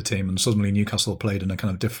came into the team, and suddenly Newcastle played in a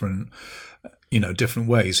kind of different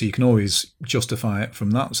way. So you can always justify it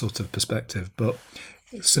from that sort of perspective. But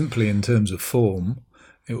simply in terms of form,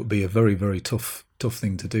 it would be a very, very tough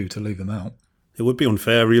thing to do, to leave him out. It would be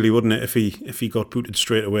unfair, really, wouldn't it, if he got booted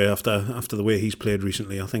straight away after the way he's played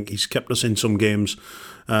recently. I think he's kept us in some games,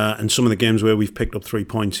 and some of the games where we've picked up 3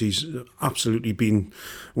 points, he's absolutely been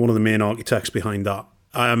one of the main architects behind that.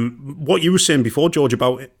 What you were saying before, George,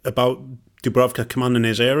 about Dubravka commanding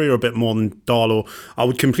his area a bit more than Darlow, I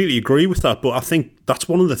would completely agree with that. But I think that's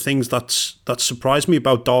one of the things that surprised me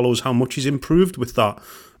about Darlow, is how much he's improved with that.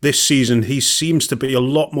 This season, he seems to be a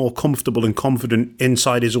lot more comfortable and confident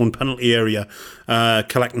inside his own penalty area,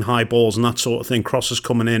 collecting high balls and that sort of thing, crosses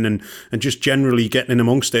coming in and just generally getting in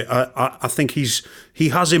amongst it. I think he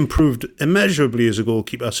has improved immeasurably as a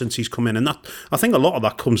goalkeeper since he's come in, and that, I think a lot of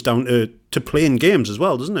that comes down to playing games as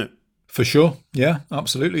well, doesn't it? For sure, yeah,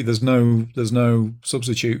 absolutely. There's no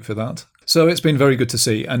substitute for that. So it's been very good to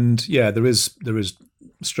see, and yeah, there is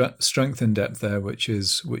strength in depth there, which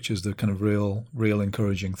is the kind of real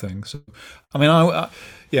encouraging thing. So, I mean,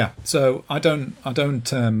 So I don't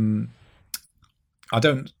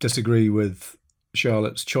disagree with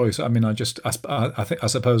Charlotte's choice. I mean, I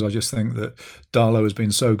suppose I just think that Darlow has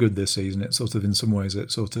been so good this season. It's sort of, in some ways,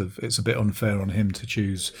 it's a bit unfair on him to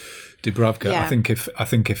choose Dubravka. Yeah. I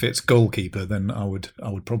think if it's goalkeeper, then I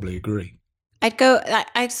would probably agree.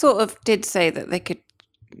 I sort of did say that they could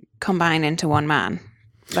combine into one man.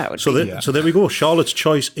 That would So there we go. Charlotte's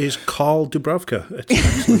choice is Karl Dubravka.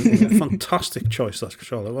 It's a fantastic choice, that's for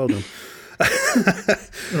Charlotte. Well done.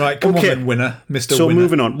 Right, come on then, winner, Mr. So Winner.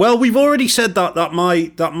 moving on. Well, we've already said that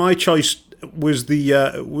my choice was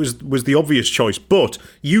the obvious choice, but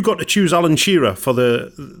you got to choose Alan Shearer for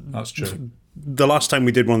That's true. the last time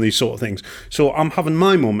we did one of these sort of things. So I'm having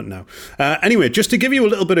my moment now. Anyway, just to give you a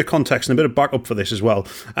little bit of context and a bit of backup for this as well,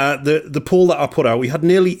 the poll that I put out, we had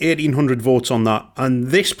nearly 1,800 votes on that, and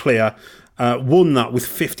this player won that with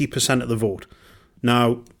 50% of the vote.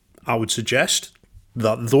 Now, I would suggest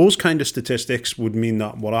that those kind of statistics would mean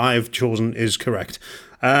that what I've chosen is correct.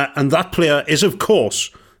 And that player is, of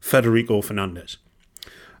course, Federico Fernandez.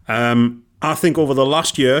 I think over the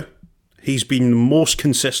last year, he's been the most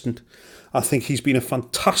consistent. I think he's been a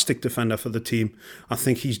fantastic defender for the team. I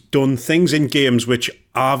think he's done things in games which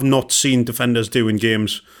I've not seen defenders do in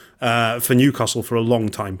games for Newcastle for a long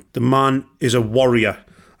time. The man is a warrior.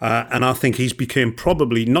 And I think he's become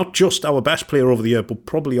probably not just our best player over the year, but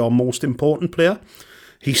probably our most important player.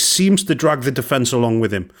 He seems to drag the defence along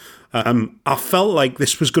with him. I felt like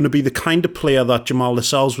this was going to be the kind of player that Jamal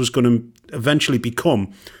Lascelles was going to eventually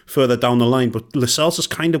become further down the line, but Lascelles has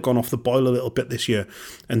kind of gone off the boil a little bit this year,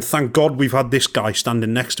 and thank God we've had this guy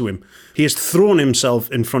standing next to him. He has thrown himself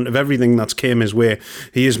in front of everything that's came his way.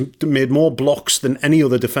 He has made more blocks than any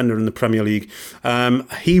other defender in the Premier League.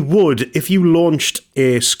 He would, if you launched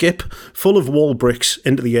a skip full of wall bricks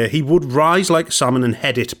into the air, he would rise like a salmon and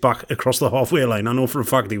head it back across the halfway line. I know for a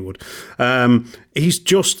fact he would. He's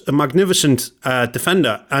just a magnificent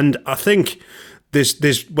defender, and I think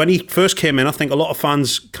there's when he first came in, I think a lot of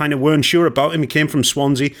fans kind of weren't sure about him. He came from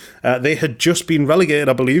Swansea. They had just been relegated,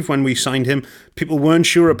 I believe, when we signed him. People weren't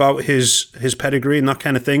sure about his pedigree and that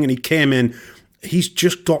kind of thing, and he came in. He's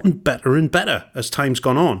just gotten better and better as time's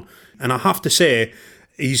gone on, and I have to say,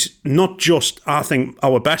 he's not just, I think,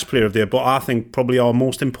 our best player of the year, but I think probably our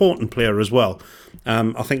most important player as well.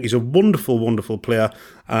 I think he's a wonderful, wonderful player,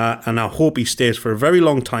 and I hope he stays for a very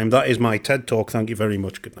long time. That is my TED Talk. Thank you very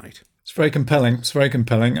much. Good night. It's very compelling. It's very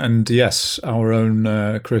compelling, and yes, our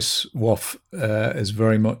own Chris Woff is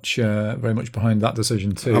very much behind that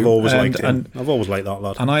decision too. I've always liked him. I've always liked that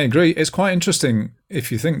lad. And I agree. It's quite interesting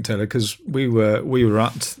if you think, Taylor, because we were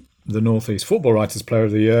at the North East Football Writers Player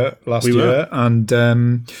of the Year last year,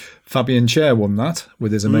 and Fabian Cher won that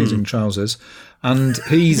with his amazing trousers, and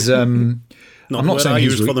he's. I'm not saying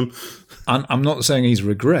he's for them. I'm not saying he's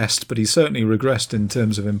regressed, but he's certainly regressed in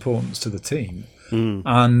terms of importance to the team.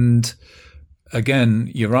 And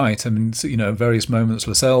again, you're right. I mean, various moments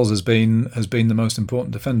Lascelles has been the most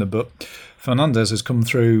important defender, but Fernandez has come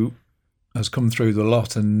through the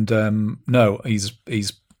lot. And no, he's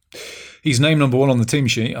name number one on the team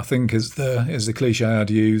sheet. I think is the cliche I'd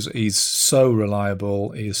use. He's so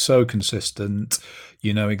reliable. He is so consistent.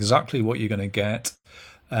 You know exactly what you're going to get.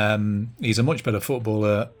 He's a much better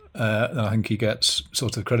footballer than I think he gets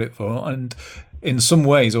sort of credit for, and in some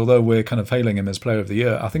ways, although we're kind of hailing him as Player of the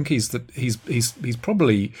Year, I think he's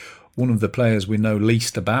probably one of the players we know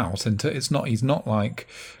least about. And he's not like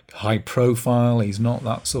high profile. He's not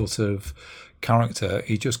that sort of character.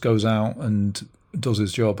 He just goes out and does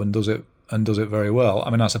his job and does it very well. I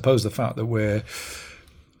mean, I suppose the fact that we're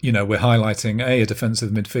highlighting a defensive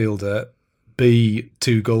midfielder, B,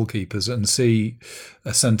 two goalkeepers, and C,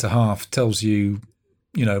 a centre half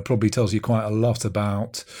probably tells you quite a lot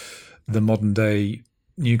about the modern day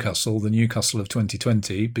Newcastle, the Newcastle of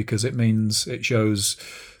 2020, because it shows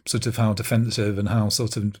sort of how defensive and how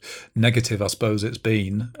sort of negative, I suppose, it's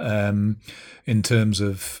been in terms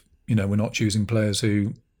of, we're not choosing players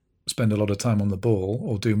who spend a lot of time on the ball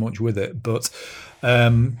or do much with it. But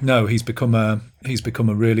no, he's become a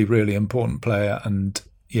really, really important player. And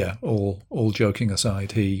yeah, all joking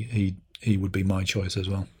aside, he would be my choice as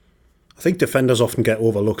well. I think defenders often get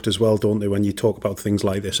overlooked as well, don't they, when you talk about things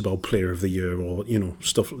like this, about Player of the Year or,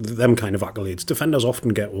 stuff, them kind of accolades. Defenders often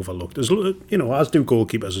get overlooked, as do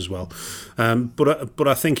goalkeepers as well. But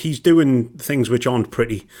I think he's doing things which aren't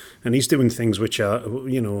pretty, and he's doing things which are,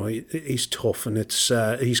 he's tough, and it's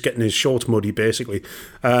he's getting his shorts muddy, basically.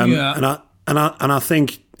 And I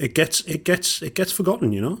think it gets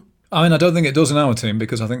forgotten, I mean, I don't think it does in our team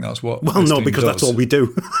because I think that's what. Well, no, because that's all we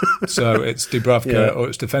do. So it's Dubravka or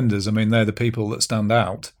it's defenders. I mean, they're the people that stand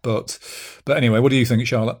out. But anyway, what do you think,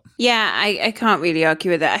 Charlotte? Yeah, I can't really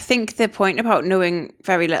argue with it. I think the point about knowing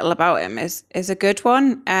very little about him is a good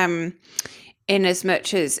one. In as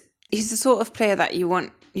much as he's the sort of player that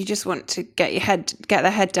you just want to get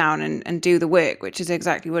their head down and do the work, which is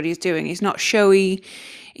exactly what he's doing. He's not showy.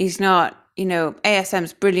 He's not.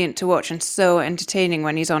 ASM's brilliant to watch and so entertaining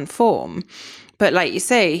when he's on form. But like you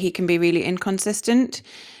say, he can be really inconsistent,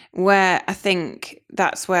 where I think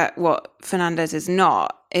that's what Fernandes is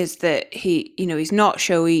not, is that he's not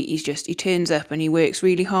showy. He turns up and he works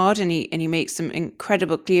really hard and he makes some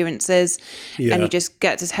incredible clearances and he just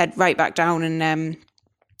gets his head right back down and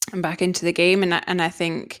back into the game. And I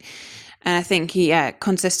think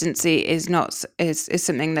consistency is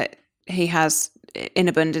something that he has in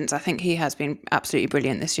abundance. I think he has been absolutely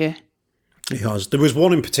brilliant this year. He has. There was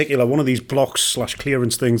one in particular, one of these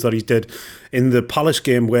blocks/clearance things that he did in the Palace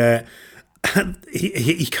game where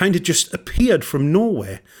he kind of just appeared from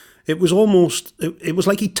nowhere. It was almost, it was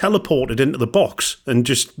like he teleported into the box and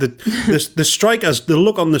just the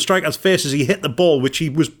look on the striker's face as he hit the ball, which he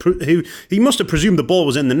must have presumed the ball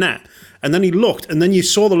was in the net. And then he looked, and then you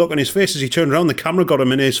saw the look on his face as he turned around. The camera got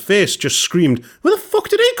him, and his face just screamed, "Where the fuck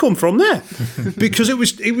did he come from there?" Because it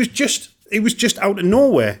was just out of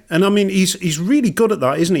nowhere. And I mean, he's really good at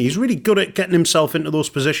that, isn't he? He's really good at getting himself into those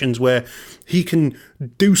positions where he can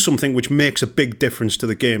do something which makes a big difference to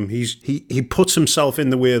the game. He puts himself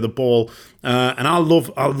in the way of the ball, and I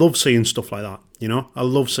love seeing stuff like that. I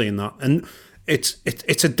love seeing that, and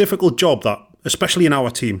it's a difficult job, that, especially in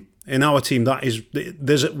our team. In our team,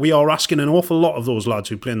 we are asking an awful lot of those lads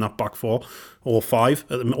who play in that back four, or five,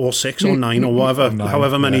 or six, or nine, or whatever,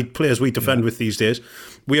 however many players we defend with these days.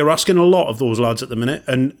 We are asking a lot of those lads at the minute,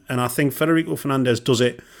 and I think Federico Fernandes does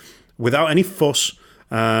it without any fuss.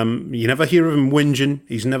 You never hear of him whinging.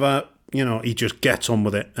 He's never, he just gets on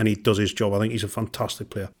with it and he does his job. I think he's a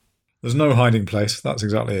fantastic player. There's no hiding place. That's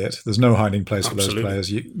exactly it. There's no hiding place for those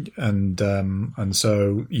players, and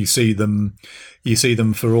so you see them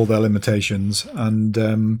for all their limitations. And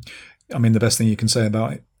I mean, the best thing you can say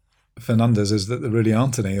about Fernandes is that there really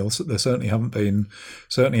aren't any. There certainly haven't been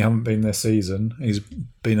this season. He's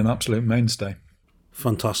been an absolute mainstay.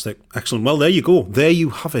 Fantastic, excellent. Well, there you go. There you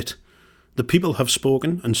have it. The people have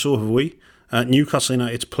spoken, and so have we. Newcastle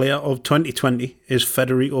United's player of 2020 is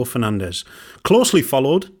Federico Fernandes, closely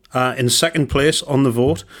followed in second place on the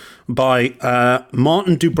vote by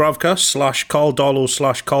Martin Dubravka /Karl Darlow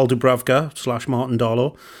 /Karl Dubravka /Martin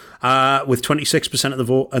Darlow with 26% of the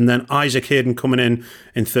vote, and then Isaac Hayden coming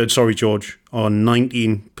in third. Sorry, George, on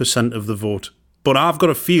 19% of the vote. But I've got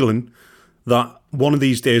a feeling that one of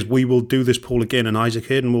these days we will do this poll again and Isaac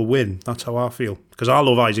Hayden will win. That's how I feel, because I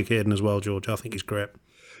love Isaac Hayden as well, George. I think he's great.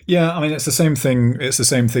 Yeah, I mean, it's the same thing. It's the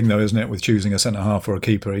same thing, though, isn't it? With choosing a centre half or a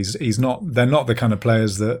keeper, he's not. They're not the kind of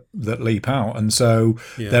players that leap out, and so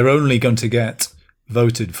they're only going to get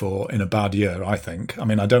voted for in a bad year. I think. I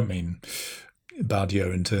mean, I don't mean bad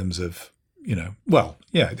year in terms of Well,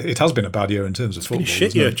 yeah, it has been a bad year in terms of football.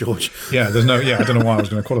 Shit year, George. Yeah, I don't know why I was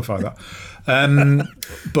going to qualify that.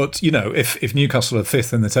 But if Newcastle are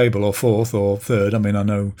fifth in the table or fourth or third, I mean, I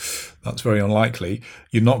know that's very unlikely.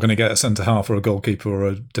 You're not going to get a centre half or a goalkeeper or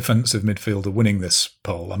a defensive midfielder winning this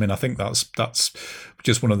poll. I mean, I think that's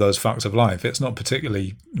just one of those facts of life. It's not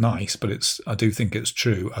particularly nice, but I do think it's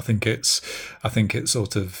true. I think it's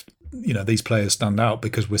sort of, these players stand out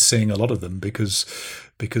because we're seeing a lot of them because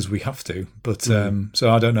we have to. But so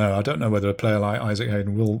I don't know. I don't know whether a player like Isaac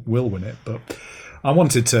Hayden will win it, but I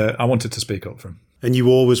wanted to speak up for him. And you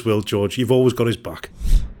always will, George. You've always got his back.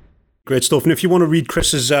 Great stuff. And if you want to read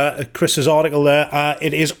Chris's article there,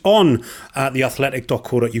 it is on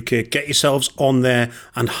theathletic.co.uk. Get yourselves on there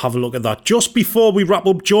and have a look at that. Just before we wrap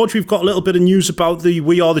up, George, we've got a little bit of news about the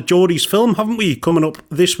We Are the Geordies film, haven't we? Coming up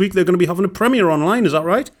this week. They're going to be having a premiere online. Is that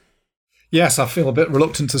right? Yes, I feel a bit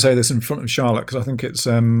reluctant to say this in front of Charlotte because I think it's...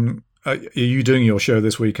 are you doing your show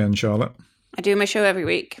this weekend, Charlotte? I do my show every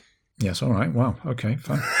week. Yes, all right. Wow. Okay,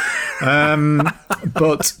 fine.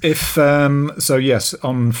 But if... so, yes,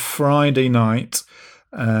 on Friday night,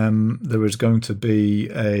 there is going to be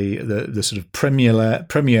the sort of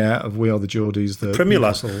premiere of We Are the Geordies. The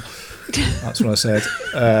Newcastle, that's what I said.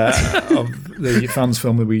 Of the fans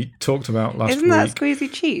film that we talked about last week. Isn't that Squeezy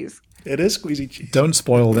Cheese? It is Squeezy Cheese. Don't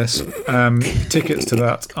spoil this. Tickets to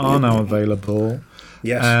that are now available.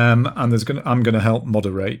 Yes. And I'm going to help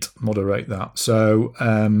moderate that. So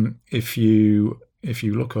if you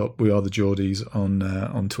look up We Are the Geordies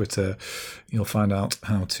on Twitter, you'll find out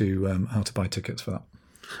how to buy tickets for that.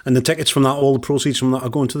 And the tickets from that, all the proceeds from that are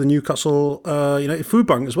going to the Newcastle United Food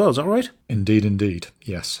Bank as well. Is that right? Indeed.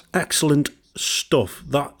 Yes. Excellent stuff.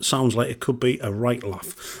 That sounds like it could be a right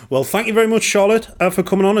laugh. Well, thank you very much, Charlotte, for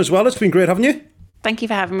coming on as well. It's been great having you. Thank you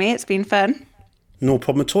for having me. It's been fun. No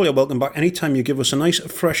problem at all. You're welcome back anytime you give us a nice,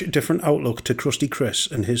 fresh, different outlook to Krusty Chris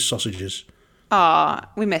and his sausages. Aw,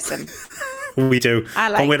 we miss him. We do.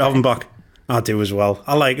 Can't wait to have him back. I do as well.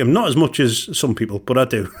 I like him. Not as much as some people, but I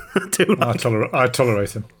do. I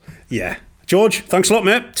tolerate him. Yeah. George, thanks a lot,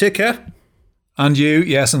 mate. Take care. And you,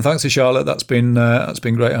 yes, and thanks to Charlotte. That's been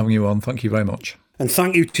great having you on. Thank you very much. And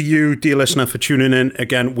thank you to you, dear listener, for tuning in.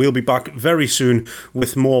 Again, we'll be back very soon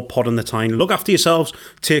with more Pod on the Tyne. Look after yourselves.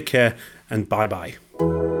 Take care, and bye-bye.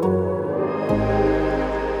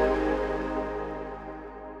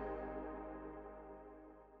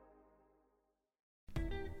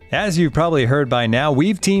 As you've probably heard by now,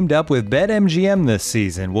 we've teamed up with BetMGM this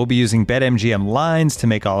season. We'll be using BetMGM lines to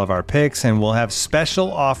make all of our picks, and we'll have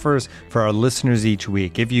special offers for our listeners each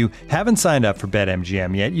week. If you haven't signed up for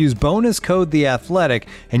BetMGM yet, use bonus code The Athletic,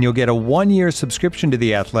 and you'll get a 1-year subscription to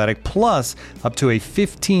The Athletic, plus up to a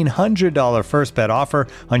 $1,500 first bet offer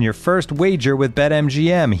on your first wager with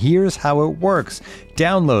BetMGM. Here's how it works.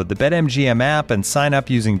 Download the BetMGM app and sign up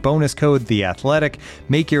using bonus code The Athletic.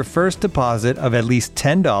 Make your first deposit of at least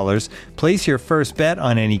 $10. Place your first bet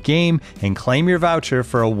on any game and claim your voucher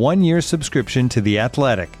for a 1-year subscription to The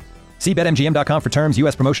Athletic. See BetMGM.com for terms.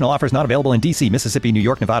 U.S. promotional offers not available in D.C., Mississippi, New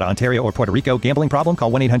York, Nevada, Ontario, or Puerto Rico. Gambling problem? Call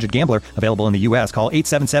 1-800-GAMBLER. Available in the U.S. Call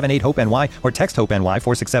 877-8-HOPE-NY or text HOPE-NY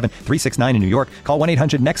 467-369 in New York. Call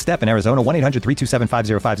 1-800-NEXT-STEP in Arizona.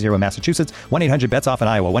 1-800-327-5050 in Massachusetts. 1-800-BETS-OFF in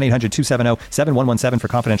Iowa. 1-800-270-7117 for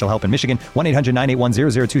confidential help in Michigan.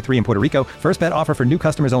 1-800-981-0023 in Puerto Rico. First bet offer for new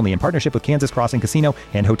customers only in partnership with Kansas Crossing Casino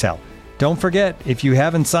and Hotel. Don't forget, if you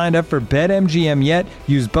haven't signed up for BetMGM yet,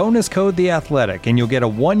 use bonus code The Athletic, and you'll get a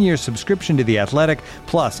 1-year subscription to The Athletic,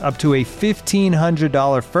 plus up to a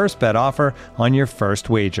 $1,500 first bet offer on your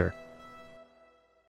first wager.